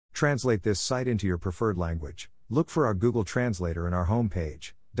translate this site into your preferred language, look for our Google Translator in our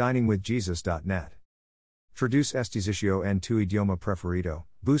homepage, diningwithjesus.net. Traduce este sitio en tu idioma preferido,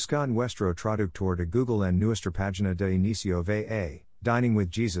 busca nuestro traductor de Google en nuestra página de inicio va,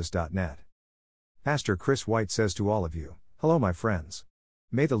 diningwithjesus.net. Pastor Chris White says to all of you, hello my friends.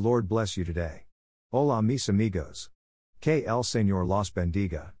 May the Lord bless you today. Hola mis amigos. Que el Señor los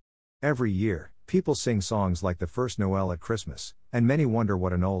bendiga. Every year, people sing songs like the first Noel at Christmas, and many wonder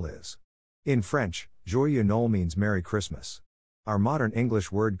what a Noel is. In French, Joyeux Noël means Merry Christmas. Our modern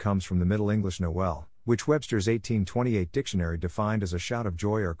English word comes from the Middle English Noel, which Webster's 1828 dictionary defined as a shout of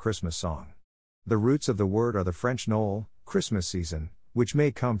joy or Christmas song. The roots of the word are the French Noël, Christmas season, which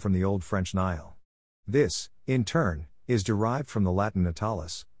may come from the Old French Nile. This, in turn, is derived from the Latin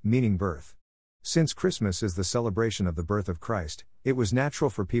natalis, meaning birth. Since Christmas is the celebration of the birth of Christ, it was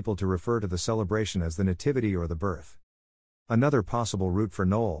natural for people to refer to the celebration as the Nativity or the birth. Another possible root for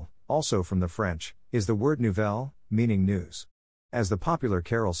Noël, also from the French, is the word nouvelle, meaning news. As the popular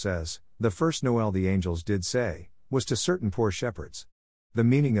carol says, the first Noel the angels did say, was to certain poor shepherds. The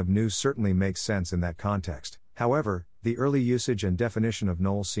meaning of news certainly makes sense in that context. However, the early usage and definition of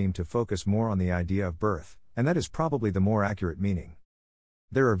Noël seem to focus more on the idea of birth, and that is probably the more accurate meaning.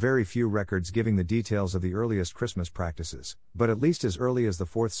 There are very few records giving the details of the earliest Christmas practices, but at least as early as the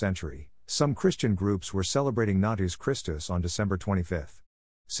 4th century, some Christian groups were celebrating Natus Christus on December 25.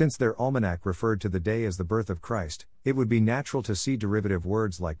 Since their almanac referred to the day as the birth of Christ, it would be natural to see derivative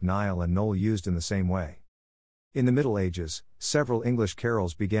words like Nile and Noel used in the same way. In the Middle Ages, several English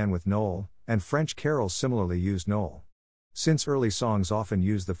carols began with Noel, and French carols similarly used Noel. Since early songs often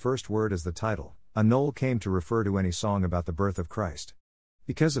use the first word as the title, a Noel came to refer to any song about the birth of Christ.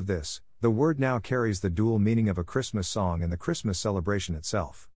 Because of this, the word now carries the dual meaning of a Christmas song and the Christmas celebration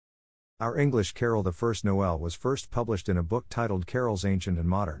itself. Our English carol The First Noel was first published in a book titled Carols Ancient and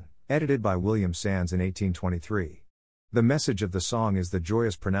Modern, edited by William Sands in 1823. The message of the song is the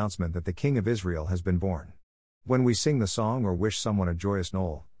joyous pronouncement that the King of Israel has been born. When we sing the song or wish someone a joyous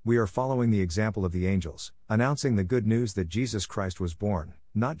Noel, we are following the example of the angels, announcing the good news that Jesus Christ was born,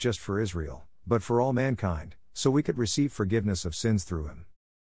 not just for Israel, but for all mankind, so we could receive forgiveness of sins through him.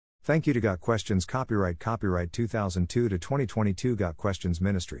 Thank you to Got Questions. Copyright 2002 to 2022 Got Questions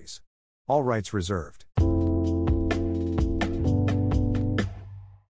Ministries. All rights reserved.